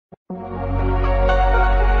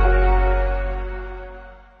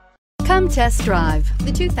test drive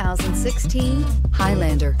the 2016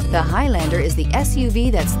 Highlander. The Highlander is the SUV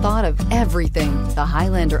that's thought of everything. The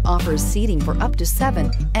Highlander offers seating for up to 7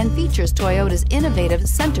 and features Toyota's innovative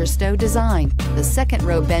center stow design. The second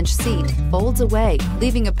row bench seat folds away,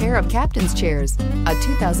 leaving a pair of captain's chairs. A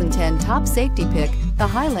 2010 top safety pick, the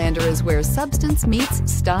Highlander is where substance meets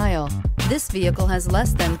style. This vehicle has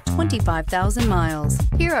less than 25,000 miles.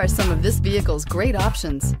 Here are some of this vehicle's great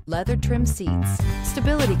options: leather trim seats,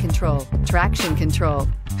 stability control, traction control,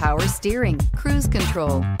 power steering, cruise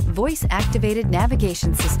control, voice activated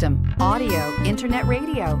navigation system, audio, internet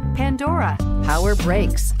radio, Pandora, power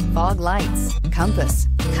brakes, fog lights, compass.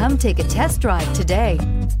 Come take a test drive today.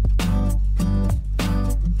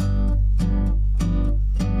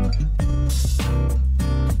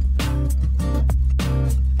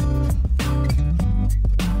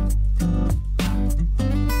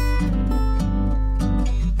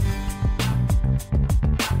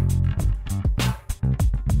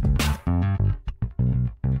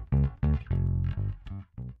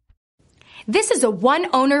 This is a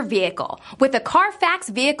one-owner vehicle with a Carfax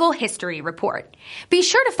Vehicle History Report. Be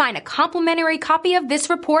sure to find a complimentary copy of this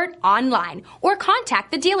report online or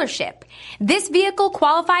contact the dealership. This vehicle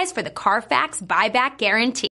qualifies for the Carfax Buyback Guarantee.